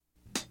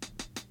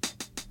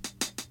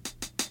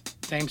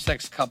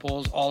Same-sex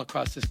couples all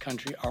across this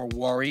country are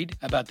worried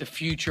about the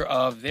future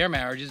of their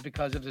marriages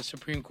because of the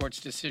Supreme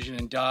Court's decision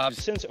in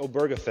Dobbs. Since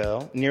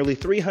Obergefell, nearly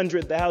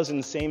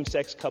 300,000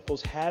 same-sex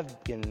couples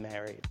have been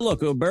married.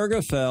 Look,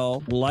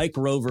 Obergefell, like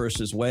Roe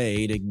versus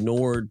Wade,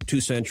 ignored 2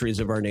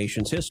 centuries of our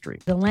nation's history.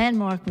 The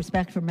landmark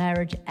Respect for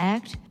Marriage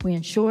Act, we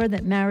ensure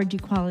that marriage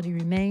equality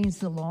remains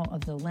the law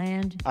of the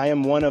land. I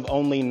am one of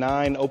only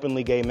 9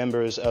 openly gay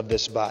members of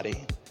this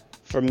body.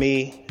 For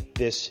me,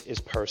 this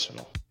is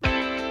personal.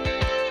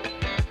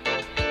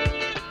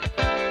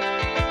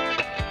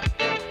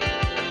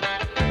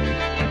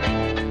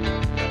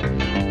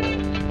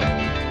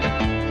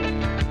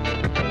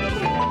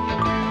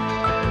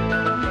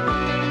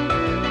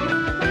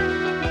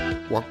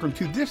 Welcome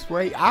to This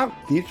Way Out,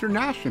 the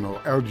international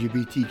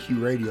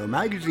LGBTQ radio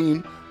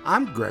magazine.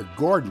 I'm Greg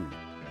Gordon.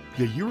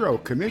 The Euro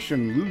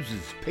Commission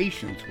loses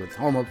patience with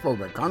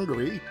homophobic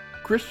Hungary.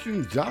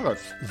 Christian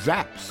zealots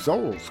zap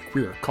Seoul's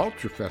Queer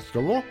Culture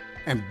Festival.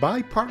 And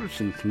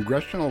bipartisan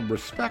congressional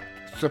respect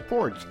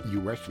supports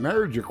U.S.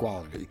 marriage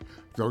equality.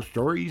 Those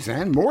stories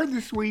and more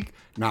this week,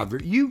 now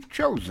that you've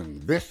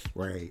chosen This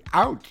Way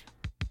Out.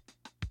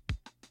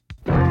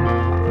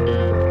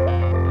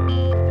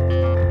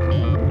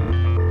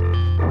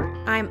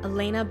 I'm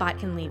Elena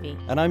Botkin-Levy.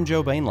 And I'm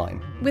Joe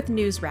Bainline. With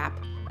News Wrap,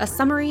 a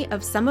summary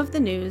of some of the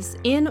news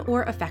in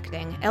or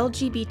affecting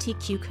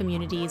LGBTQ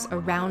communities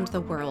around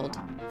the world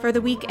for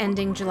the week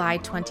ending July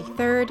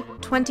 23rd,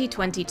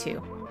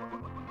 2022.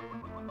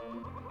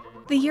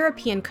 The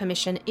European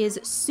Commission is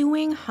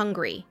suing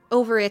Hungary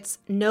over its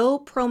no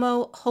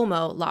promo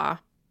homo law.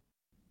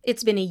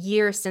 It's been a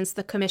year since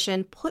the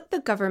Commission put the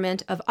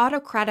government of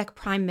autocratic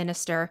Prime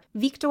Minister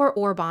Viktor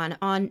Orban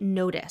on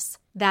notice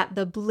that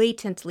the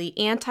blatantly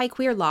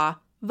anti-queer law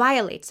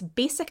violates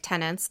basic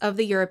tenets of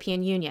the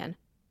European Union.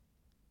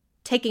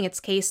 Taking its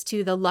case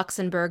to the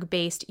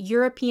Luxembourg-based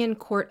European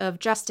Court of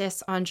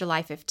Justice on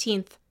July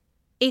 15th,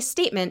 a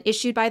statement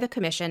issued by the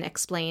Commission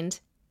explained,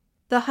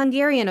 "The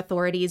Hungarian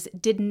authorities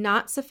did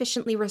not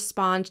sufficiently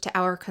respond to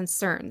our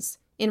concerns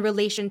in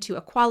relation to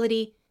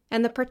equality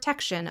and the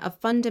protection of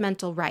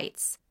fundamental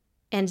rights,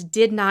 and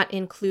did not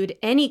include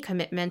any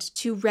commitment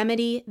to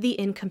remedy the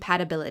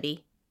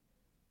incompatibility."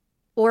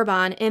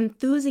 Orban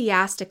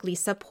enthusiastically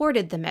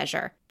supported the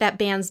measure that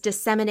bans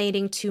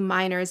disseminating to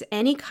minors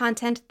any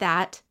content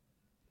that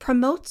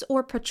promotes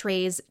or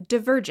portrays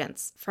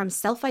divergence from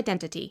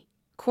self-identity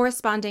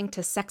corresponding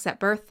to sex at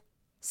birth,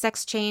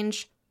 sex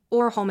change,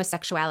 or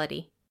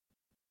homosexuality.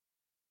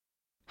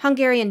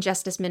 Hungarian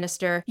Justice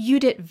Minister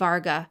Judit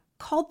Varga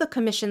called the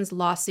Commission's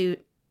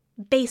lawsuit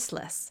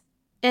baseless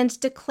and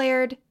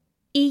declared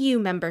EU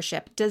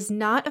membership does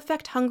not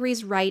affect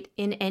Hungary's right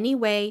in any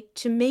way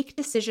to make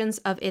decisions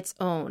of its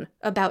own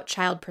about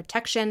child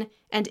protection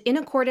and in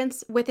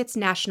accordance with its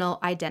national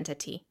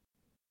identity.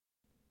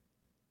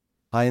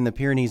 High in the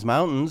Pyrenees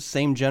Mountains,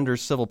 same-gender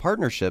civil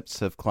partnerships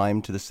have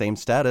climbed to the same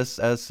status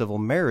as civil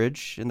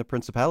marriage in the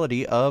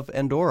Principality of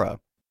Andorra.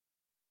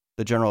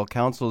 The General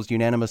Council's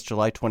unanimous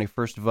July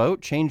 21st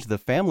vote changed the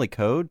family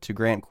code to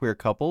grant queer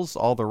couples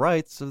all the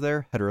rights of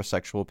their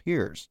heterosexual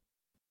peers.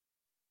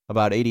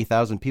 About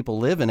 80,000 people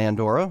live in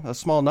Andorra, a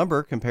small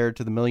number compared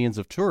to the millions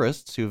of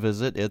tourists who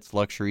visit its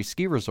luxury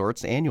ski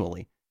resorts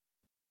annually.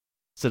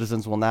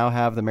 Citizens will now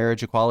have the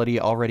marriage equality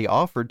already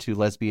offered to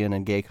lesbian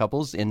and gay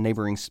couples in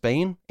neighboring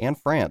Spain and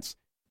France.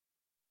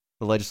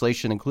 The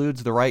legislation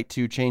includes the right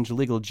to change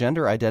legal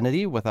gender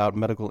identity without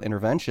medical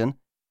intervention,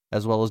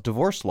 as well as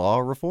divorce law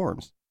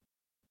reforms.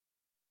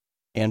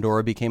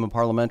 Andorra became a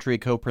parliamentary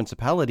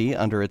co-principality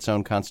under its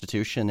own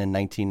constitution in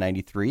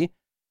 1993,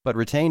 but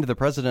retained the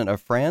President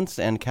of France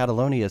and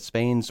Catalonia,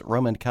 Spain's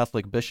Roman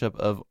Catholic Bishop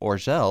of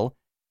Urgell,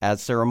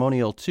 as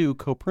ceremonial two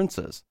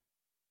co-princes.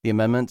 The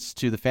amendments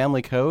to the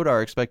family code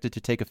are expected to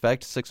take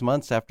effect 6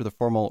 months after the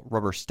formal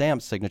rubber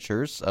stamp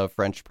signatures of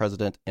French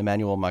President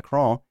Emmanuel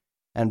Macron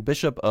and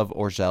Bishop of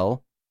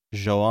Urgell,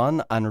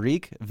 Joan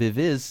Enrique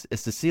Vives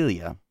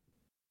Cecilia.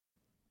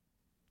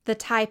 The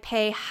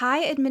Taipei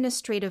High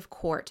Administrative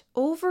Court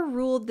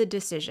overruled the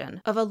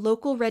decision of a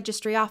local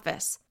registry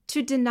office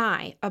to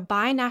deny a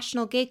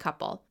binational gay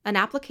couple an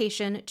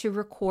application to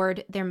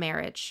record their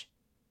marriage.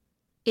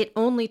 It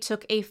only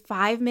took a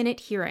 5-minute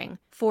hearing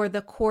for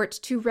the court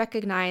to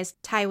recognize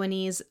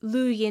Taiwanese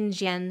Liu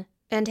Yinjian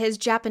and his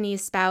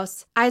Japanese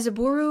spouse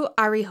Izaburo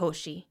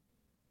Arihoshi.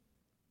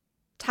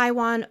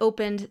 Taiwan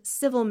opened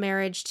civil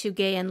marriage to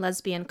gay and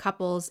lesbian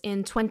couples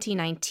in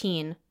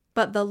 2019,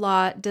 but the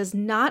law does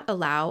not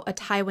allow a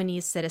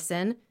Taiwanese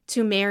citizen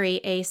to marry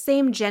a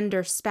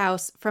same-gender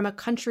spouse from a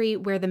country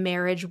where the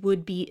marriage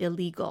would be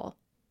illegal.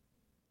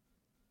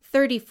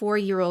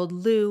 34-year-old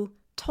Liu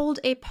told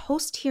a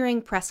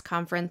post-hearing press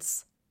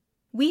conference,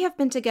 "We have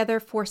been together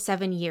for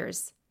 7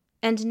 years,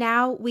 and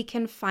now we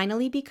can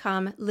finally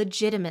become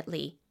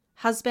legitimately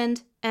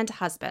husband and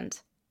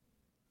husband."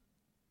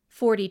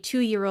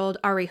 42-year-old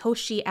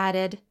Arihoshi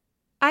added,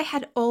 "I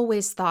had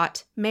always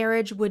thought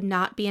marriage would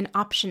not be an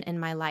option in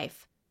my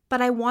life,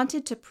 but I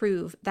wanted to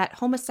prove that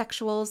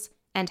homosexuals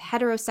and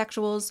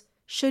heterosexuals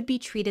should be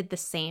treated the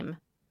same.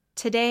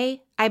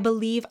 Today, I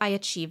believe I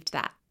achieved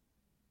that.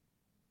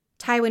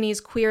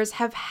 Taiwanese queers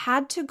have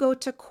had to go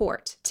to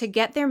court to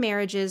get their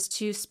marriages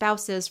to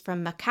spouses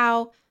from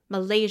Macau,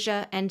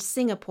 Malaysia, and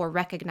Singapore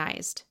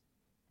recognized.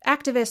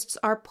 Activists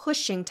are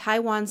pushing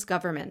Taiwan's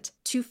government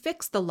to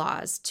fix the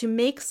laws to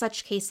make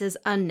such cases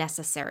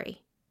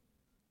unnecessary.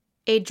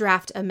 A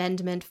draft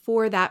amendment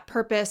for that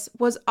purpose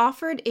was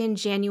offered in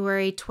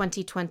January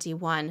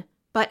 2021,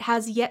 but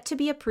has yet to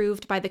be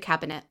approved by the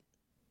cabinet.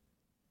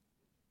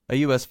 A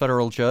U.S.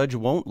 federal judge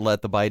won't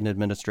let the Biden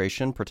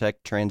administration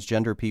protect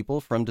transgender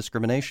people from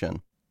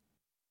discrimination.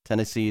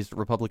 Tennessee's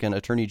Republican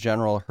Attorney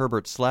General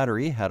Herbert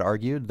Slattery had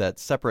argued that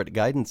separate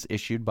guidance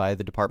issued by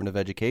the Department of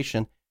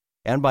Education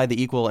and by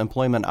the Equal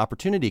Employment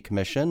Opportunity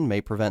Commission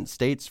may prevent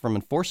states from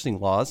enforcing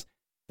laws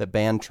that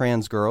ban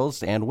trans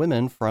girls and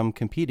women from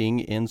competing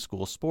in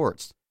school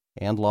sports,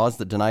 and laws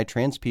that deny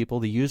trans people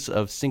the use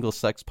of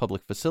single-sex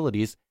public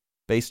facilities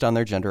based on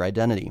their gender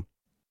identity.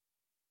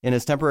 In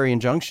his temporary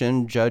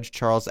injunction, Judge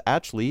Charles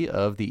Atchley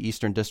of the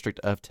Eastern District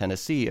of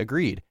Tennessee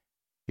agreed.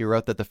 He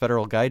wrote that the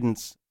federal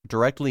guidance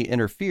directly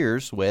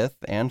interferes with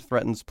and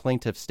threatens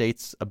plaintiff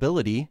states'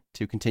 ability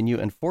to continue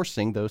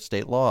enforcing those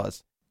state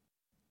laws.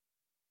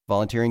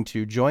 Volunteering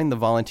to join the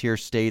volunteer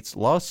states'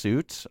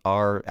 lawsuit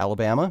are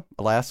Alabama,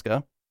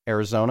 Alaska,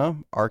 Arizona,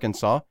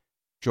 Arkansas,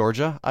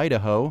 Georgia,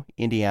 Idaho,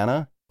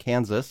 Indiana,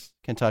 Kansas,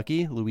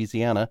 Kentucky,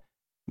 Louisiana,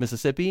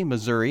 Mississippi,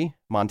 Missouri,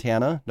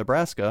 Montana,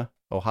 Nebraska,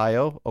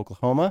 Ohio,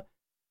 Oklahoma,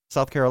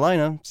 South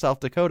Carolina, South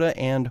Dakota,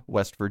 and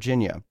West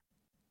Virginia.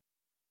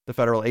 The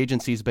federal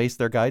agencies based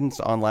their guidance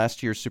on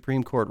last year's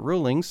Supreme Court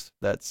rulings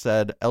that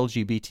said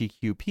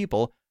LGBTQ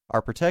people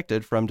are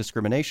protected from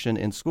discrimination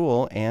in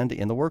school and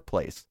in the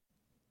workplace.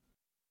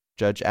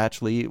 Judge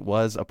Atchley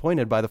was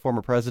appointed by the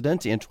former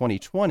president in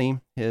 2020.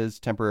 His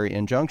temporary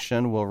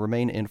injunction will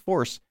remain in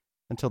force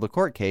until the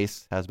court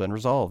case has been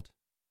resolved.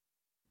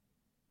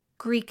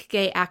 Greek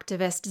gay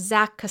activist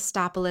Zach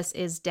Kostopoulos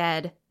is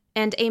dead,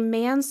 and a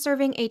man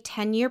serving a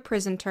 10-year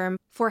prison term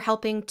for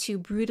helping to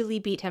brutally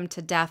beat him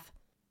to death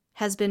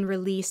has been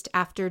released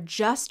after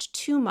just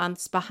 2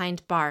 months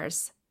behind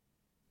bars.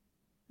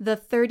 The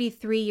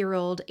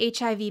 33-year-old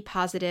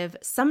HIV-positive,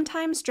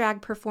 sometimes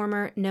drag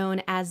performer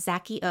known as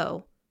Zachy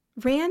O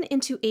ran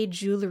into a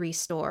jewelry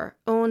store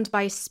owned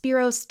by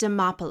Spiros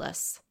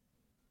Dimopoulos.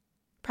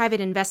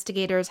 Private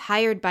investigators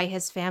hired by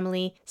his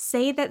family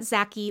say that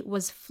Zachy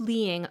was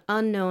fleeing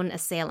unknown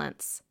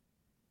assailants.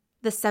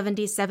 The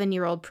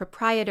 77-year-old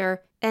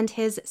proprietor and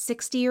his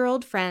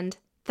 60-year-old friend,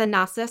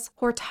 Thanasis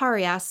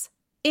Hortarias,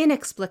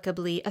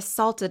 inexplicably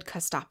assaulted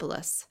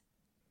Kostopoulos.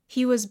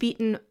 He was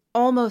beaten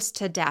almost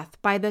to death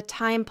by the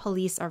time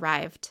police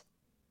arrived.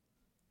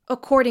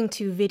 According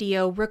to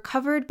video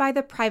recovered by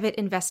the private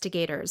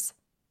investigators,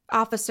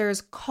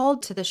 officers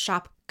called to the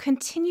shop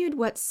continued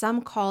what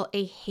some call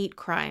a hate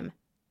crime.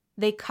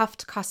 They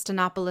cuffed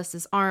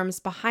Kostopoulos' arms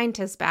behind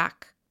his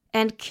back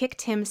and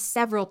kicked him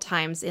several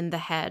times in the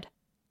head.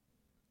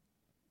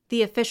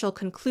 The official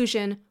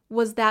conclusion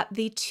was that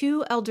the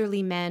 2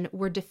 elderly men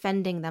were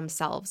defending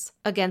themselves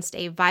against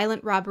a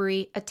violent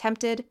robbery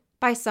attempted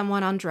by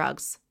someone on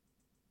drugs.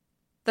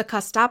 The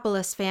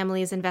Kostopoulos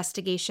family's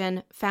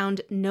investigation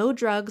found no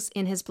drugs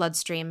in his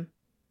bloodstream.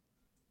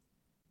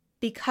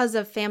 Because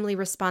of family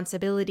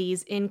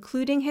responsibilities,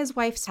 including his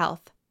wife's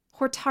health,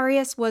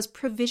 Hortarias was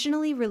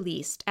provisionally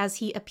released as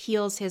he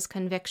appeals his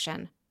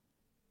conviction.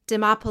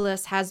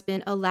 Dimopoulos has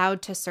been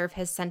allowed to serve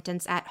his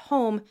sentence at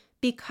home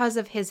because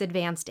of his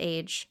advanced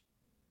age.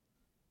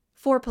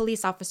 4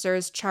 police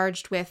officers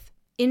charged with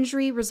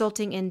injury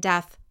resulting in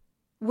death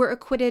were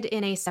acquitted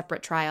in a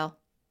separate trial.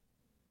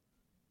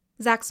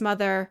 Zach's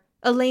mother,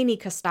 Eleni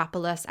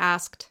Kostopoulos,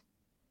 asked,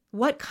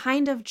 "What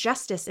kind of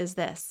justice is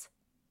this?"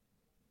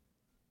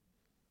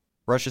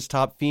 Russia's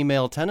top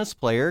female tennis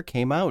player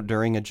came out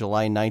during a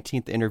July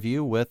 19th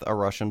interview with a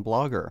Russian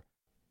blogger.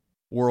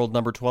 World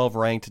number 12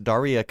 ranked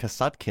Daria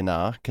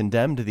Kasatkina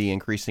condemned the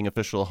increasing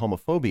official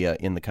homophobia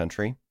in the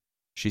country.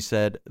 She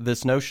said,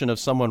 "This notion of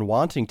someone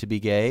wanting to be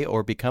gay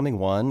or becoming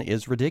one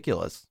is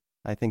ridiculous.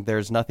 I think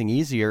there's nothing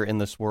easier in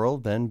this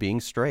world than being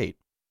straight."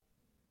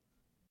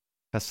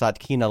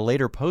 Kasatkina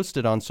later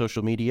posted on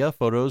social media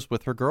photos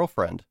with her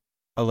girlfriend,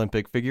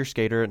 Olympic figure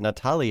skater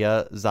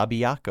Natalia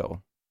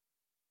Zabiako.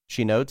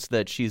 She notes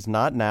that she's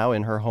not now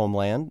in her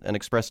homeland and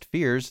expressed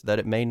fears that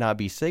it may not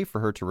be safe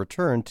for her to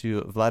return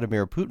to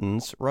Vladimir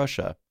Putin's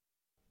Russia.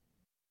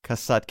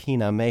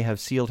 Kasatkina may have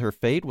sealed her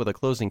fate with a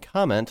closing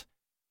comment,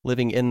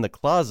 "Living in the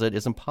closet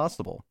is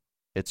impossible.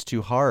 It's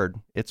too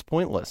hard. It's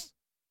pointless.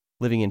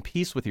 Living in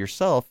peace with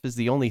yourself is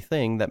the only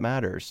thing that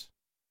matters.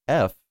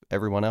 F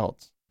everyone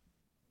else."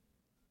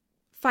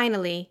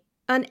 Finally,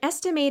 an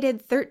estimated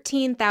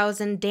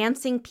 13,000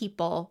 dancing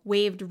people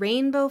waved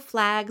rainbow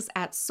flags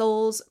at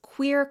Seoul's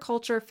Queer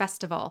Culture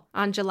Festival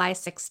on July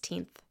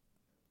 16th.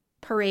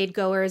 Parade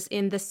goers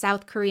in the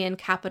South Korean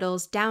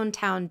capital's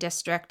downtown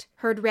district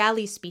heard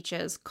rally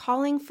speeches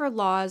calling for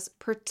laws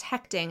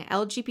protecting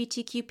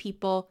LGBTQ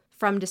people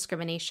from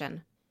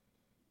discrimination.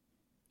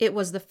 It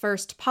was the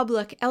first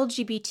public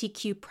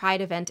LGBTQ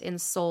pride event in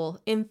Seoul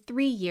in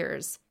 3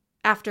 years,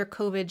 after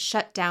COVID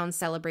shut down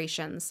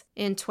celebrations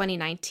in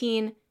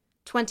 2019,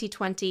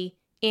 2020,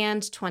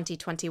 and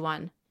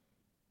 2021.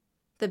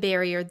 The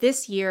barrier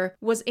this year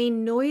was a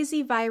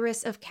noisy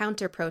virus of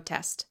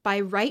counter-protest by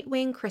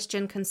right-wing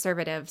Christian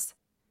conservatives.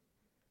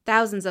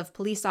 Thousands of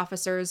police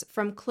officers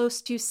from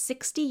close to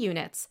 60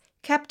 units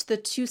kept the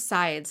two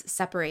sides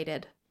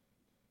separated.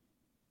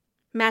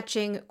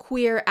 Matching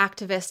queer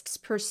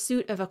activists'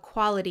 pursuit of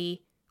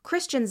equality,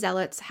 Christian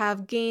zealots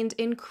have gained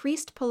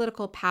increased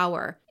political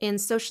power in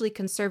socially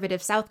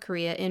conservative South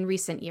Korea in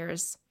recent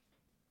years.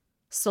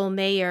 Seoul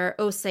Mayor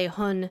Oh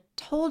Se-hun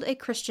told a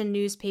Christian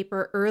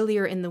newspaper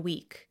earlier in the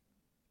week,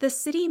 the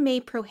city may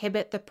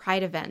prohibit the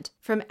Pride event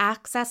from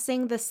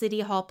accessing the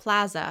City Hall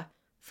Plaza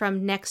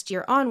from next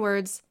year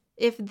onwards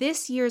if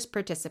this year's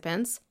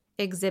participants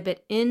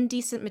exhibit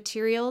indecent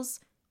materials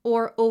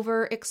or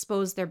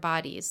overexpose their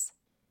bodies.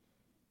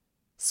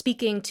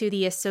 Speaking to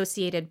the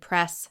Associated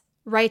Press,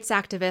 rights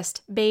activist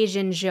Bae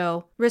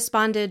Jin-jo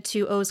responded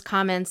to Oh's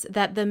comments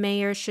that the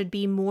mayor should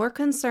be more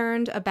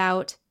concerned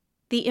about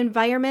the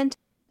environment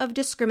of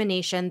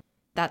discrimination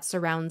that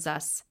surrounds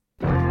us.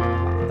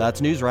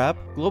 That's News Wrap,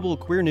 global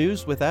queer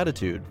news with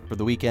attitude for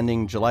the week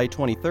ending July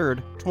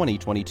 23rd,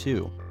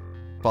 2022.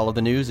 Follow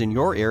the news in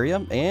your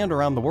area and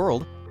around the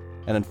world.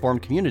 An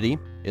informed community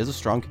is a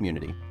strong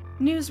community.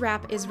 News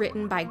Wrap is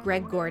written by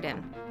Greg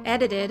Gordon,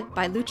 edited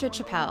by Lucia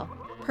Chappelle,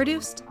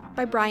 produced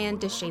by Brian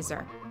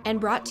DeShazer,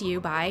 and brought to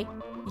you by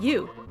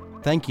you.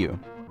 Thank you.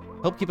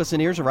 Help keep us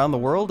in ears around the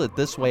world at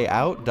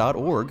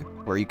thiswayout.org,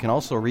 where you can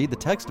also read the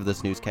text of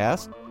this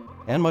newscast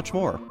and much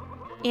more.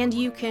 And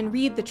you can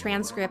read the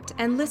transcript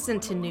and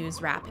listen to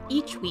News Wrap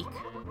each week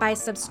by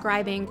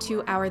subscribing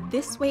to our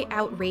This Way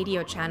Out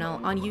radio channel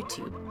on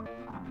YouTube.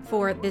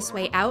 For This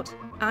Way Out,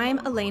 I'm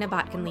Elena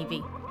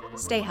Botkin-Levy.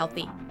 Stay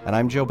healthy. And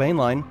I'm Joe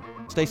Bainline.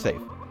 Stay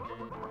safe.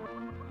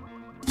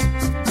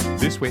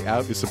 This Way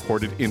Out is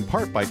supported in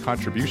part by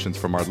contributions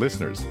from our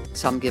listeners.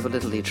 Some give a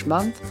little each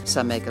month,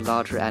 some make a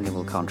larger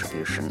annual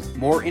contribution.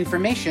 More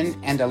information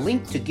and a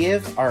link to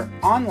give are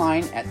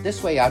online at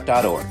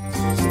thiswayout.org.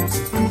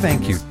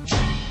 Thank you.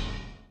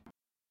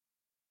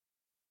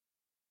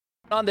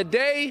 On the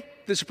day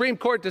the Supreme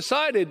Court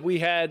decided we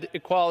had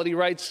equality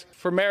rights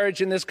for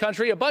marriage in this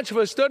country, a bunch of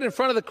us stood in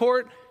front of the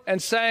court and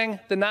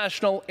sang the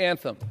national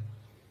anthem.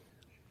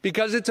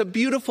 Because it's a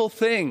beautiful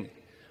thing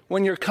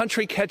when your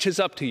country catches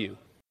up to you.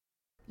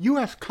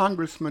 U.S.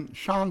 Congressman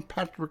Sean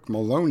Patrick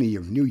Maloney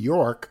of New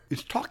York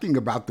is talking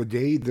about the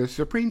day the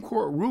Supreme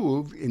Court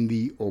ruled in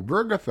the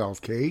Obergefell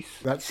case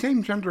that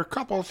same-gender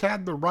couples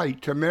had the right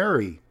to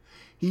marry.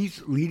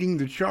 He's leading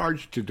the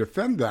charge to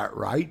defend that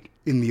right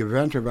in the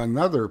event of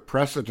another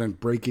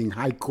precedent-breaking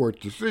high court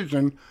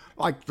decision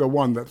like the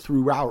one that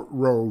threw out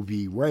Roe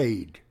v.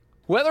 Wade.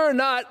 Whether or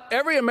not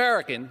every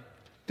American,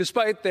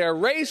 despite their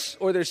race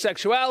or their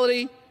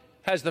sexuality,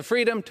 has the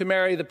freedom to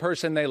marry the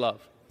person they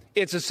love.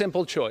 It's a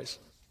simple choice.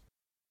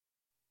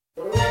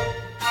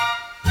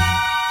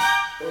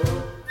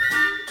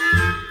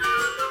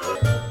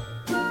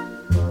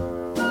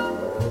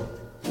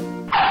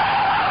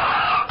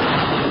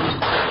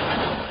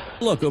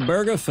 Look,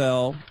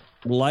 Obergefell,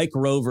 like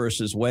Roe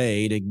versus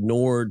Wade,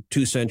 ignored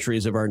 2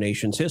 centuries of our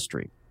nation's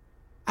history.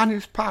 On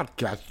his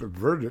podcast, The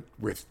Verdict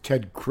with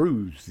Ted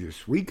Cruz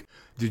this week,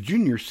 the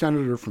junior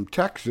senator from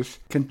Texas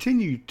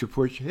continued to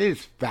push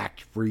his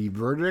fact-free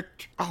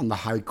verdict on the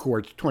High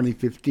Court's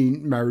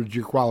 2015 marriage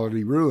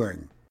equality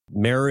ruling.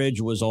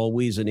 Marriage was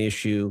always an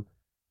issue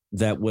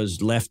that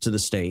was left to the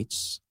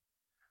states.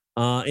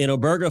 In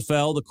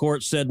Obergefell, the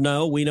court said,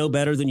 no, we know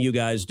better than you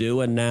guys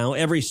do, and now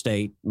every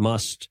state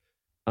must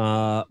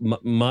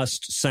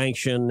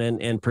sanction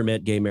and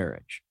permit gay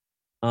marriage.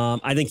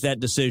 I think that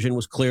decision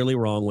was clearly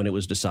wrong when it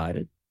was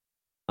decided.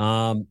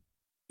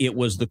 It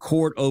was the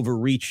court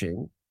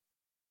overreaching.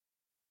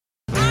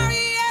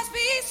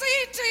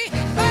 R-E-S-P-E-C-T,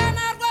 find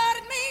out what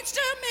it means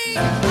to me.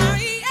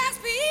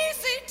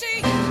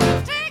 R-E-S-P-E-C-T,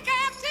 take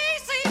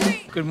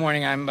F-T-C-T. Good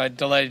morning. I'm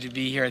delighted to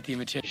be here at the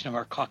invitation of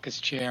our caucus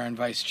chair and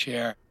vice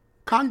chair.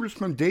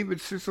 Congressman David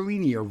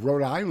Cicilline of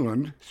Rhode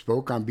Island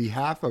spoke on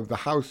behalf of the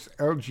House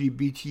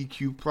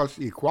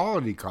LGBTQ+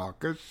 Equality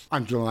Caucus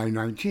on July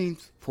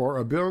 19th for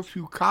a bill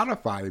to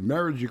codify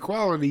marriage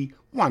equality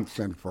once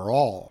and for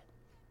all.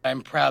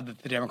 I'm proud that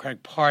the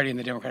Democratic Party and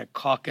the Democratic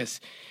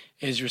Caucus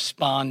is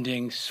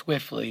responding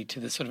swiftly to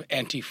the sort of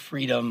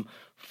anti-freedom,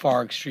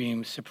 far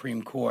extreme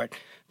Supreme Court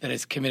that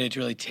is committed to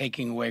really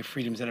taking away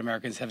freedoms that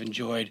Americans have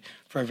enjoyed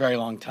for a very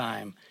long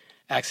time.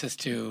 Access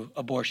to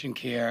abortion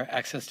care,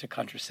 access to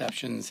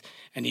contraceptions,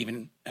 and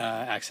even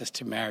access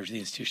to marriage, the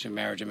institution of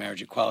marriage and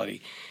marriage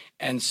equality.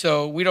 And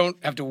so we don't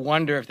have to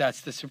wonder if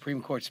that's the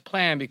Supreme Court's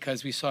plan,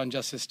 because we saw in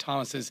Justice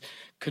Thomas's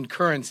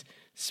concurrence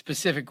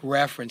specific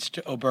reference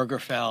to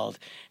Obergefell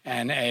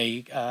and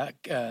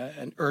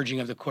an urging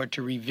of the court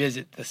to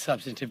revisit the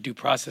substantive due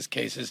process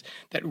cases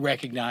that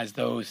recognize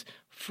those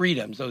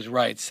freedoms, those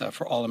rights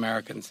for all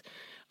Americans.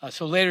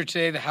 So later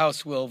today, the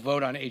House will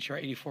vote on H.R.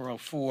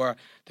 8404,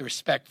 the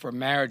Respect for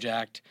Marriage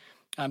Act.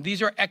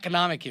 These are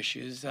economic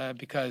issues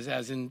because,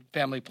 as in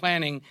family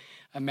planning,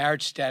 a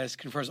marriage status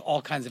confers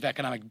all kinds of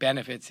economic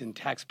benefits in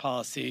tax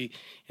policy,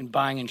 in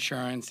buying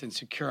insurance, and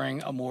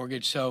securing a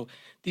mortgage. So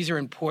these are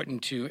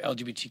important to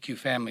LGBTQ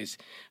families.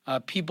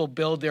 People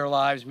build their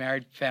lives,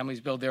 married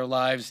families build their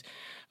lives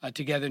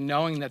together,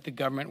 knowing that the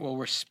government will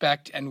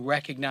respect and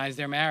recognize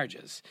their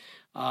marriages.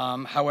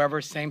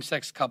 However,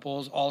 same-sex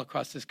couples all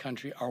across this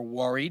country are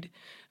worried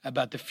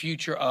about the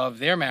future of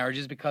their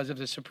marriages because of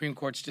the Supreme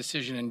Court's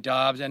decision in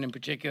Dobbs, and in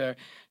particular,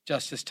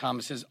 Justice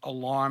Thomas's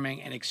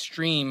alarming and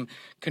extreme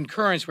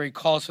concurrence where he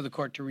calls for the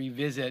court to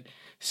revisit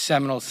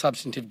seminal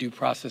substantive due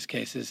process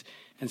cases,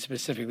 and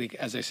specifically,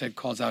 as I said,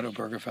 calls out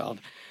Obergefell.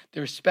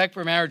 The Respect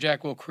for Marriage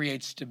Act will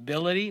create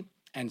stability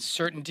and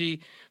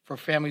certainty for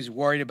families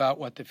worried about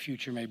what the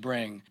future may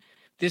bring.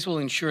 This will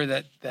ensure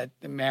that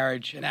the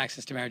marriage and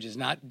access to marriage is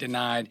not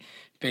denied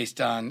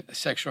based on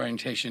sexual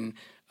orientation,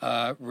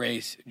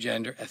 race,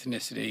 gender,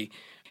 ethnicity.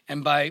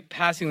 And by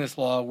passing this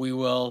law, we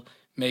will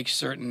make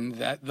certain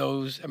that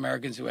those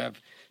Americans who have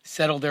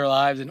settled their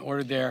lives and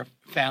ordered their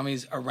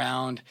families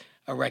around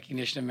a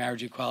recognition of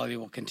marriage equality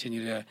will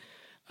continue to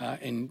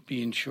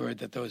be ensured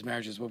that those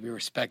marriages will be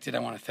respected. I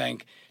want to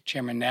thank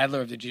Chairman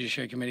Nadler of the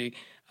Judiciary Committee,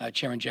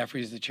 Chairman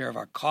Jeffries, the chair of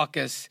our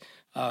caucus,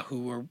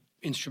 who were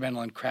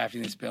instrumental in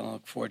crafting this bill, and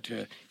look forward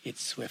to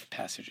its swift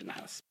passage in the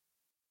House.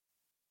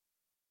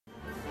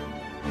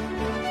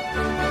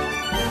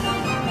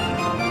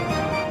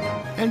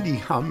 Andy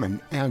Hum and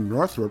Ann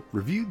Northrup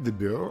reviewed the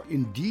bill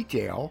in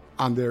detail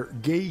on their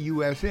Gay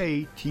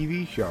USA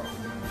TV show.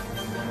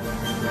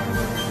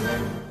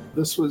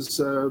 This was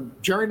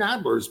Jerry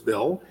Nadler's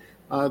bill.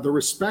 The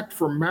Respect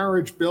for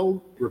Marriage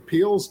bill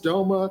repeals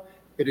DOMA.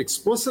 It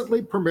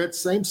explicitly permits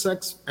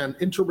same-sex and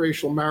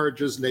interracial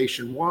marriages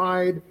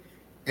nationwide.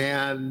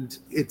 And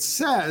it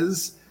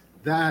says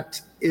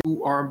that if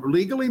you are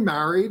legally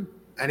married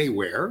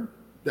anywhere,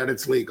 that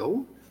it's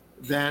legal,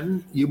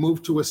 then you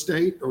move to a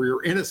state or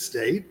you're in a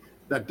state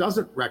that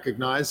doesn't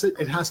recognize it,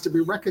 it has to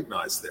be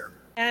recognized there.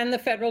 And the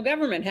federal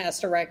government has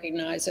to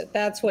recognize it.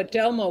 That's what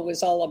DOMA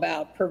was all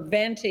about,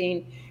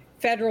 preventing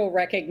federal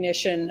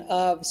recognition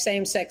of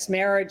same-sex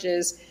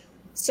marriages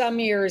some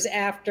years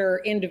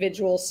after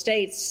individual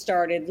states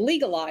started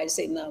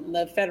legalizing them.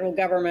 The federal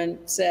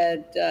government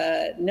said,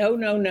 no,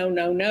 no, no,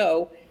 no,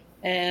 no.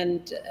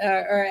 And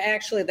or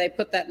actually, they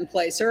put that in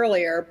place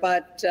earlier,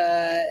 but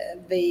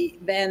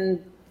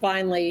then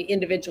finally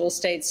individual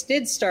states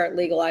did start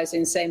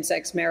legalizing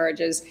same-sex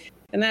marriages.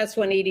 And that's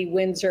when Edie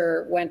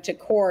Windsor went to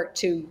court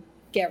to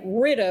get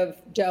rid of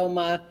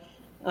DOMA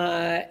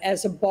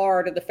as a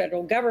bar to the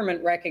federal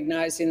government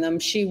recognizing them.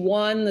 She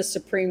won. The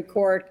Supreme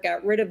Court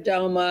got rid of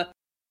DOMA.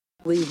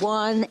 We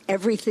won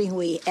everything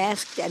we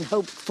asked and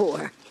hoped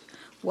for.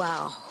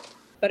 Wow.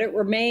 But it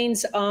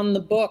remains on the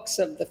books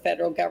of the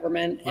federal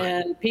government,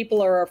 and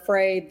people are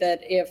afraid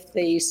that if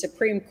the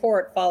Supreme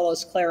Court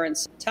follows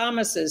Clarence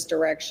Thomas's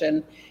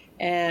direction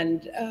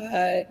and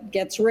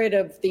gets rid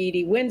of the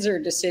Edie Windsor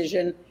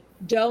decision,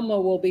 DOMA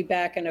will be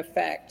back in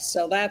effect.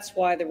 So that's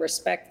why the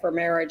Respect for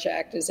Marriage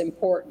Act is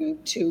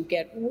important, to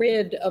get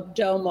rid of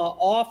DOMA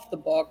off the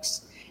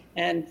books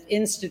and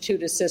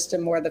institute a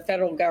system where the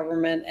federal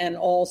government and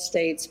all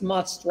states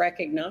must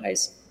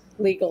recognize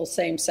legal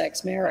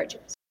same-sex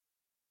marriages.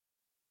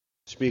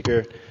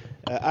 Speaker,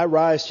 I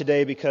rise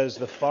today because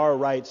the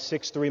far-right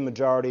 6-3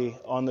 majority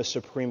on the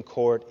Supreme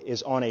Court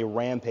is on a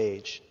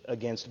rampage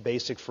against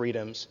basic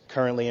freedoms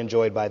currently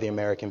enjoyed by the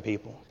American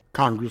people.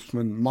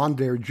 Congressman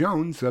Mondaire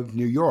Jones of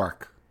New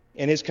York.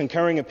 In his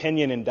concurring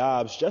opinion in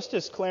Dobbs,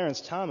 Justice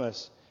Clarence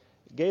Thomas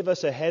gave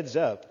us a heads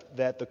up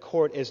that the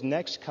court is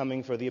next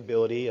coming for the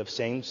ability of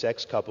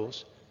same-sex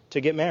couples to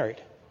get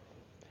married.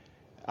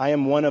 I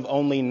am one of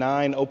only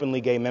 9 openly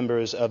gay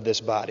members of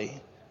this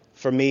body.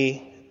 For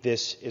me,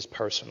 this is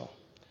personal.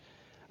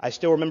 I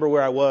still remember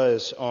where I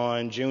was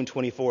on June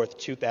 24th,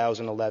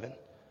 2011,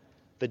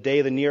 the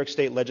day the New York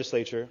State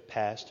Legislature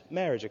passed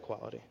marriage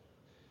equality.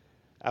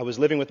 I was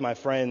living with my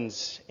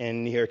friends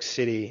in New York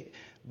City,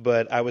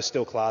 but I was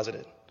still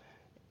closeted.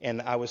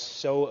 And I was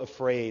so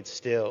afraid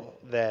still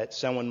that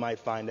someone might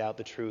find out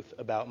the truth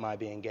about my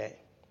being gay.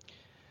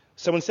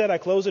 So instead, I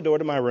closed the door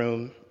to my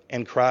room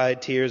and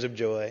cried tears of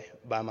joy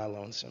by my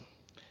lonesome.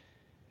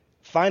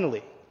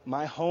 Finally,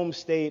 my home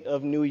state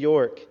of New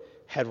York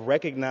had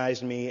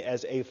recognized me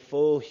as a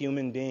full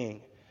human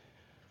being,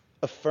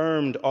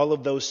 affirmed all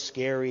of those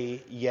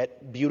scary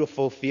yet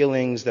beautiful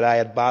feelings that I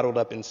had bottled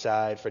up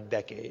inside for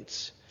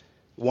decades,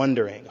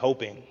 wondering,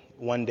 hoping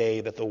one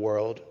day that the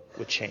world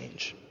would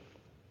change.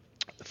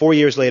 4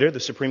 years later, the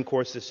Supreme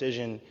Court's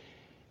decision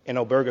in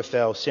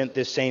Obergefell sent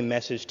this same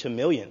message to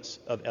millions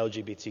of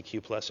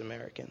LGBTQ plus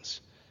Americans.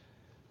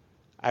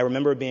 I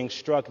remember being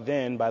struck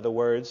then by the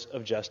words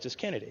of Justice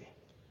Kennedy,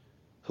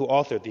 who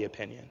authored the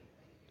opinion.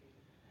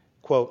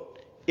 Quote,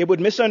 "It would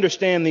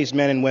misunderstand these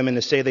men and women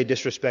to say they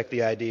disrespect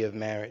the idea of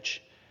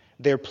marriage.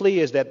 Their plea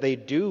is that they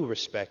do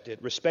respect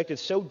it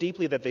so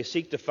deeply that they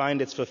seek to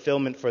find its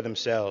fulfillment for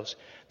themselves.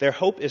 Their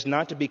hope is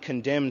not to be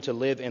condemned to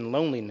live in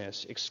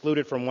loneliness,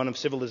 excluded from one of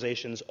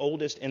civilization's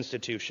oldest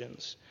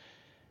institutions.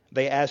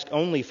 They ask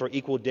only for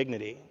equal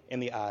dignity in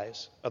the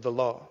eyes of the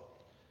law.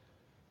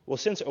 Well,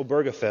 since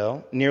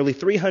Obergefell, nearly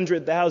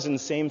 300,000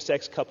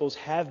 same-sex couples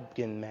have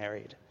been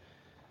married.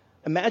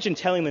 Imagine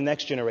telling the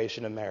next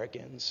generation of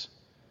Americans,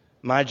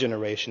 my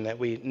generation, that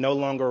we no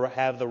longer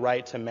have the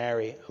right to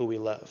marry who we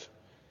love.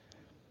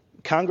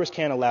 Congress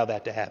can't allow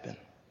that to happen.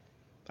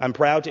 I'm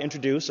proud to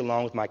introduce,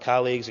 along with my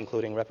colleagues,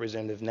 including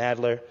Representative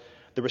Nadler,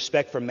 the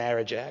Respect for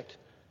Marriage Act,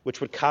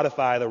 which would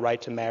codify the right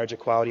to marriage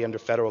equality under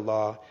federal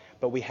law,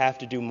 but we have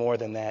to do more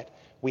than that.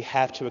 We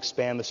have to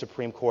expand the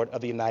Supreme Court of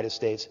the United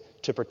States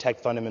to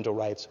protect fundamental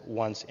rights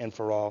once and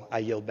for all. I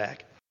yield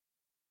back.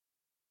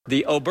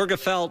 The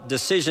Obergefell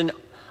decision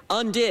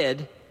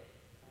undid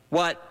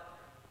what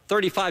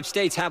 35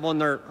 states have on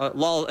their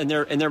law in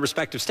their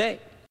respective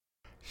state.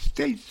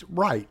 States'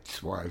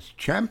 rights was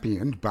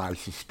championed by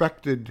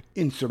suspected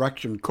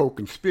insurrection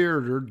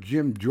co-conspirator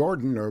Jim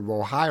Jordan of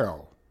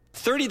Ohio.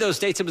 30 of those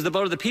states, it was the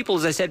vote of the people,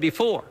 as I said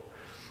before.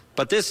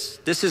 But this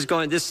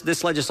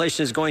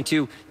legislation is going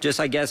to just,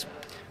 I guess,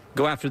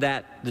 go after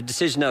that, the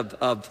decision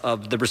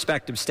of the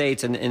respective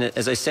states, and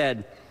as I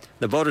said,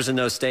 the voters in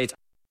those states.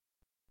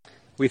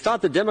 We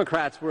thought the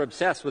Democrats were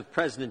obsessed with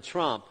President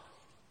Trump,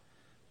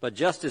 but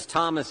Justice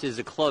Thomas is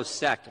a close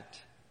second.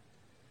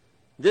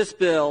 This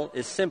bill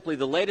is simply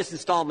the latest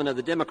installment of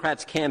the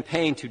Democrats'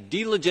 campaign to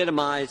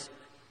delegitimize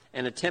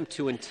and attempt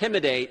to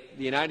intimidate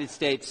the United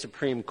States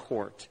Supreme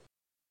Court.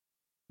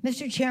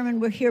 Mr.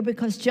 Chairman, we're here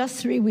because just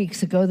 3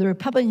 weeks ago, the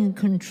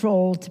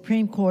Republican-controlled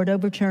Supreme Court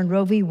overturned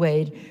Roe v.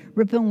 Wade,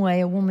 ripping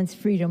away a woman's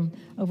freedom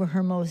over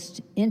her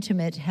most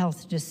intimate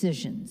health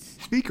decisions.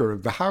 Speaker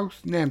of the House,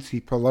 Nancy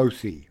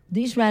Pelosi.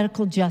 These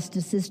radical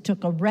justices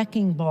took a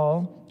wrecking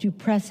ball to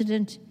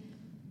precedent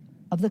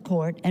of the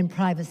court and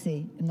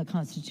privacy in the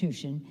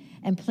Constitution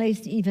and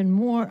placed even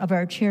more of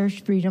our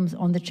cherished freedoms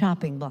on the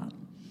chopping block.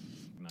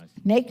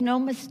 Make no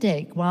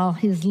mistake, while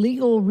his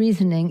legal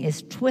reasoning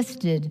is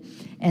twisted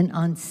and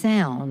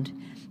unsound,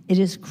 it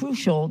is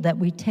crucial that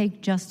we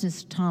take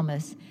Justice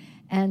Thomas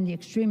and the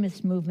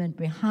extremist movement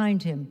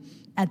behind him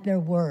at their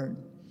word.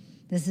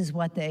 This is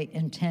what they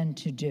intend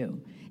to do.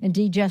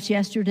 Indeed, just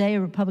yesterday,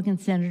 a Republican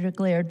senator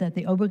declared that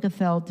the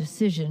Obergefell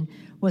decision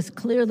was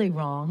clearly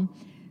wrong,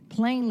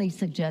 plainly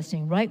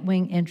suggesting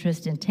right-wing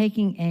interest in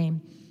taking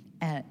aim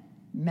at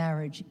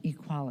marriage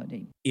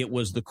equality. It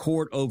was the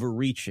court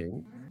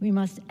overreaching. We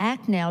must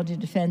act now to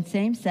defend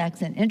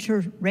same-sex and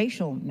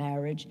interracial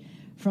marriage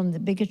from the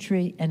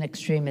bigotry and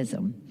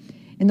extremism.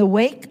 In the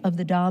wake of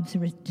the Dobbs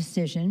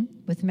decision,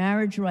 with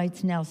marriage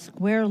rights now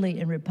squarely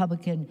in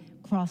Republican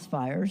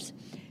crossfires,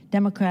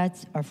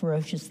 Democrats are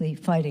ferociously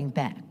fighting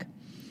back.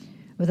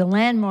 With a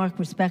landmark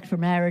Respect for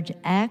Marriage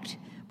Act,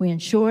 we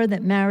ensure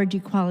that marriage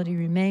equality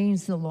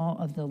remains the law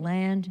of the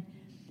land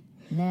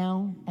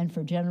now and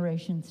for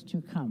generations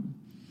to come.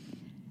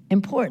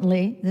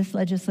 Importantly, this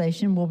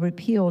legislation will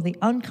repeal the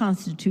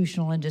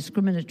unconstitutional and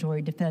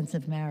discriminatory Defense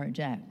of Marriage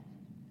Act.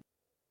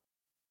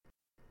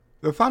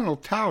 The final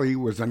tally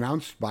was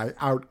announced by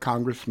out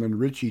Congressman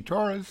Richie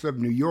Torres of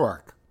New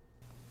York.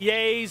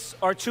 Yeas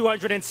are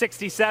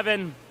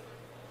 267,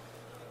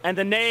 and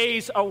the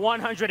nays are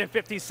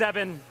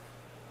 157.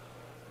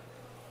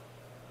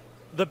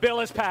 The bill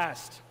is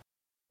passed.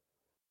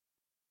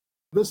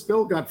 This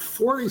bill got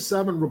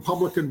 47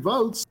 Republican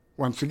votes.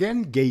 Once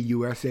again, Gay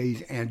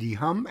USA's Andy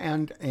Hum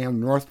and Ann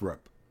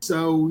Northrup.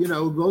 So,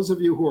 those of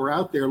you who are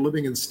out there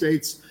living in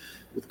states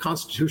with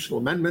constitutional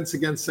amendments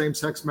against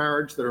same-sex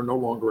marriage that are no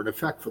longer in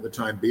effect for the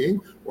time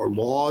being, or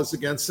laws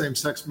against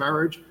same-sex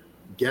marriage,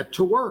 get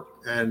to work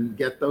and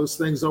get those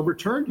things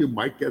overturned. You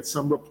might get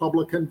some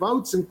Republican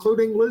votes,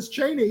 including Liz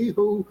Cheney,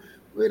 who,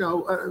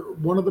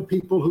 one of the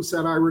people who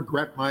said, I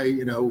regret my,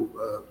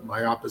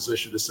 my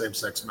opposition to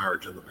same-sex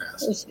marriage in the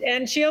past.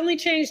 And she only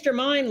changed her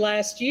mind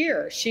last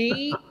year.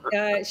 She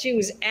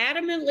was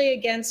adamantly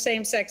against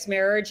same-sex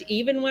marriage,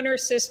 even when her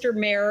sister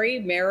Mary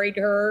married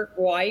her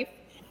wife,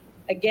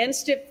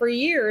 against it for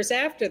years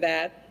after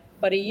that,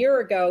 but a year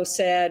ago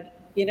said,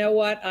 you know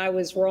what, I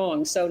was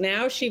wrong. So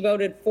now she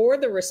voted for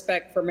the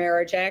Respect for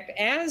Marriage Act,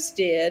 as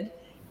did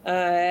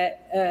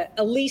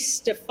Elise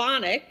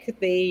Stefanik,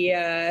 the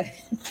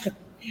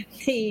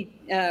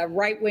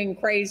right-wing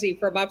crazy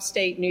from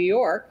upstate New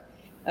York,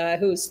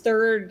 who's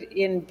third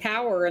in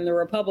power in the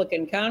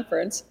Republican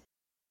conference.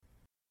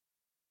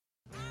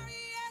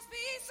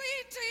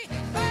 R-E-S-P-E-C-T,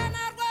 find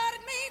out what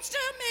it means to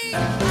me.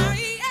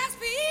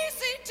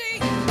 R-E-S-P-E-C-T,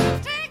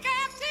 take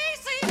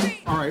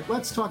F-T-C-T. All right,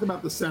 let's talk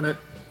about the Senate.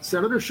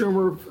 Senator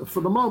Schumer,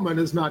 for the moment,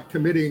 is not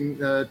committing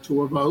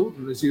to a vote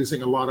and is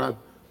using a lot of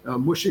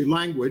mushy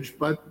language,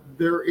 but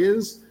there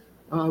is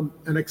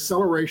an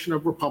acceleration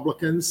of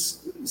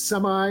Republicans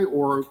semi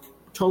or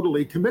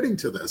totally committing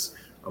to this.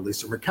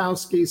 Lisa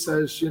Murkowski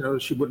says, she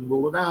wouldn't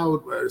rule it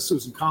out.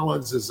 Susan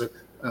Collins is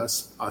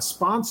a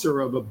sponsor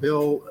of a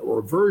bill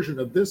or version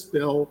of this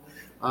bill.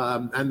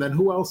 And then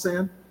who else,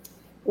 Ann?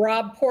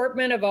 Rob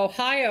Portman of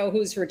Ohio,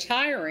 who's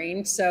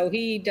retiring, so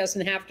he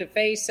doesn't have to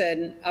face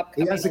an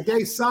upcoming... He has a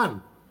gay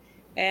son.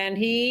 And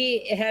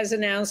he has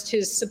announced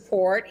his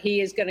support. He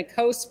is going to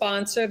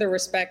co-sponsor the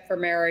Respect for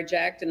Marriage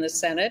Act in the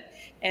Senate.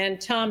 And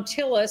Tom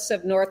Tillis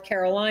of North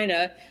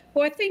Carolina,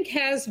 who I think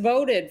has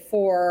voted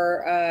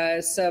for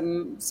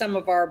some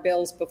of our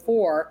bills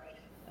before,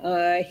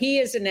 he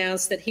has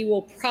announced that he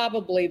will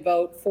probably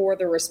vote for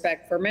the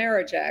Respect for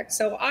Marriage Act.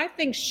 So I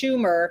think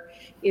Schumer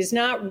is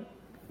not,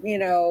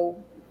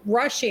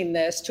 rushing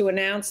this to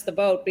announce the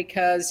vote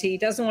because he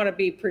doesn't want to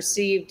be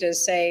perceived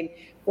as saying,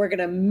 we're going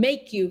to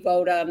make you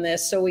vote on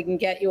this so we can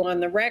get you on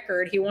the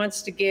record. He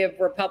wants to give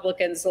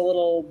Republicans a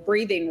little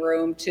breathing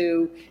room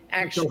to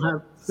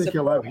actually... Think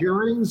he'll have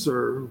hearings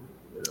or...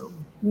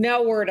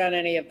 No word on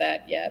any of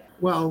that yet.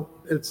 Well,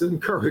 it's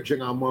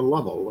encouraging on one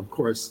level, of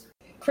course.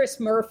 Chris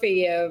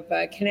Murphy of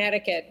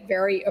Connecticut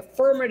very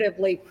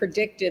affirmatively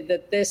predicted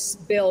that this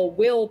bill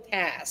will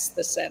pass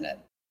the Senate.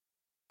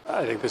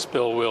 I think this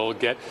bill will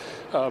get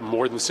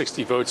more than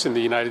 60 votes in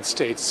the United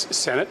States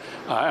Senate,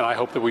 and I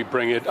hope that we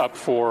bring it up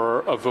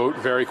for a vote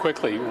very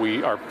quickly.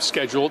 We are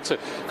scheduled to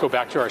go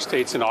back to our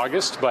states in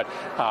August, but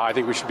I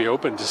think we should be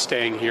open to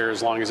staying here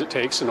as long as it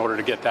takes in order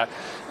to get that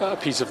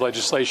piece of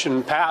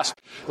legislation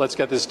passed. Let's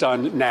get this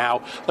done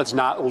now. Let's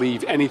not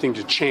leave anything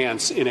to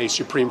chance in a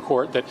Supreme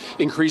Court that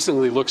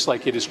increasingly looks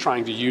like it is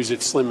trying to use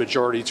its slim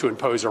majority to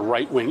impose a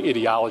right-wing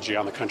ideology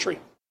on the country.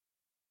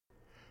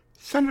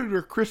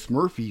 Senator Chris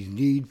Murphy's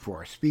need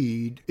for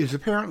speed is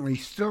apparently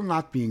still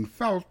not being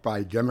felt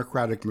by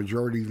Democratic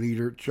Majority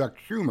Leader Chuck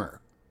Schumer.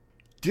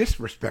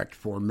 Disrespect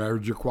for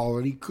marriage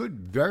equality could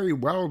very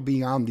well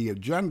be on the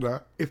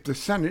agenda if the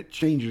Senate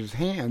changes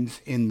hands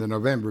in the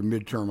November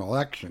midterm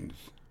elections.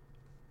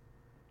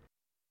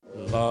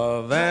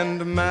 Love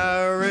and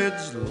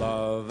marriage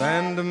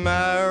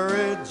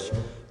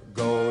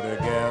go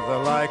together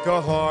like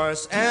a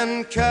horse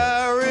and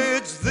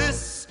carriage.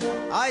 This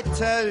I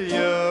tell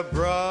you,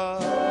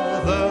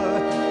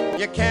 brother,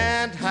 you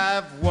can't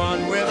have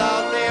one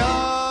without the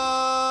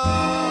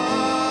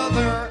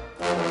other.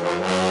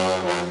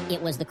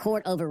 It was the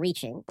court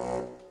overreaching.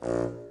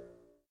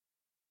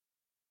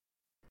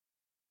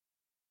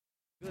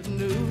 Good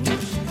news.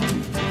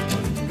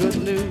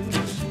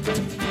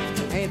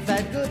 Ain't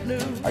that good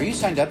news? Are you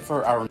signed up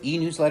for our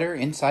e-newsletter,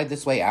 Inside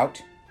This Way Out?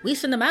 We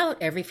send them out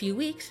every few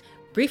weeks,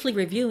 briefly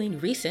reviewing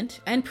recent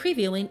and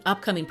previewing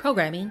upcoming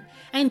programming,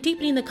 and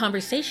deepening the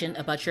conversation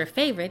about your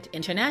favorite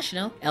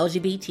international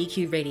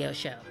LGBTQ radio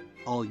show.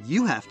 All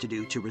you have to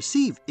do to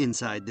receive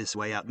Inside This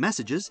Way Out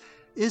messages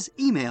is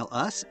email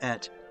us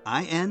at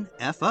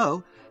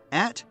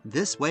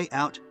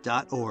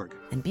info@thiswayout.org.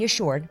 And be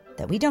assured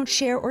that we don't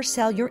share or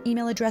sell your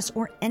email address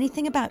or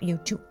anything about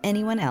you to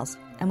anyone else,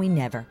 and we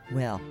never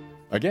will.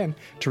 Again,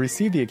 to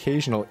receive the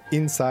occasional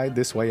Inside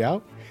This Way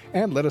Out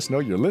and let us know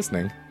you're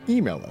listening,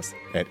 email us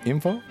at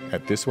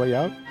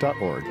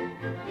info@thiswayout.org.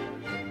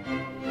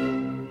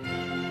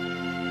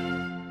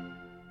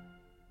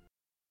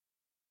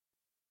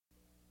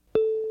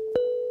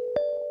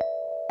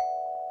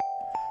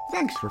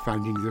 Thanks for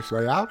finding This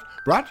Way Out,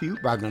 brought to you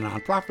by the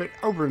nonprofit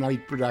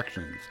Overnight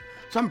Productions.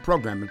 Some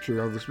program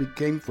material this week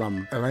came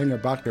from Elena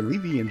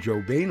Botkin-Levy and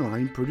Joe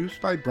Bainline,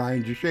 produced by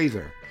Brian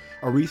DeShazer.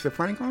 Aretha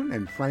Franklin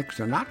and Frank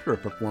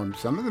Sinatra performed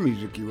some of the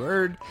music you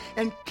heard,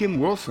 and Kim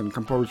Wilson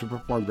composed and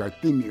performed our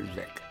theme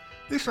music.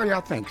 This Way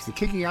Out thanks the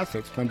Kicking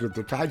Assets Fund of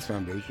the Tides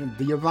Foundation,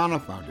 the Ivana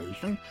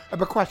Foundation, a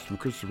bequest from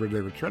Christopher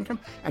David Trentham,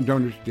 and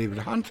donors David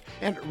Hunt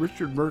and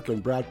Richard Merck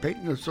and Brad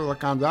Payton of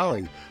Silicon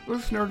Valley.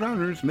 Listener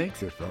donors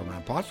makes this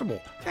program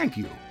possible. Thank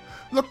you.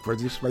 Look for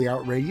This Way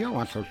Out Radio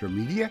on social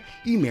media,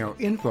 email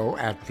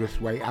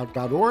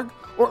info@thiswayout.org,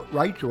 or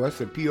write to us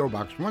at P.O.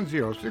 Box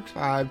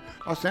 1065,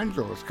 Los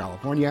Angeles,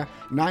 California,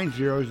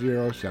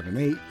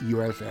 90078,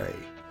 USA.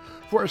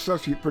 For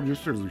Associate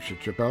Producer Lucia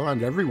Chappelle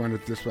and everyone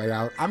at This Way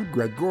Out, I'm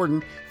Greg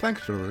Gordon.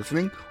 Thanks for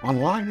listening.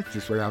 Online at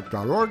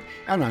thiswayout.org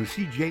and on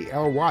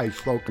CJLY,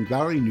 Slocum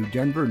Valley, New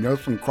Denver,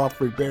 Nelson,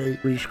 Crawford Bay,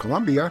 British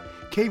Columbia,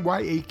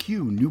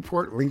 KYAQ,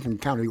 Newport, Lincoln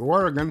County,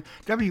 Oregon,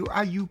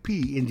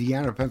 WIUP,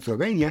 Indiana,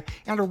 Pennsylvania,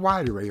 and a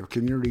wide array of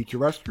community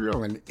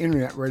terrestrial and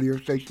internet radio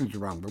stations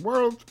around the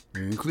world,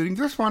 including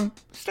this one.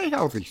 Stay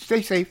healthy,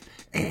 stay safe,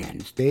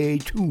 and stay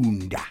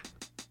tuned.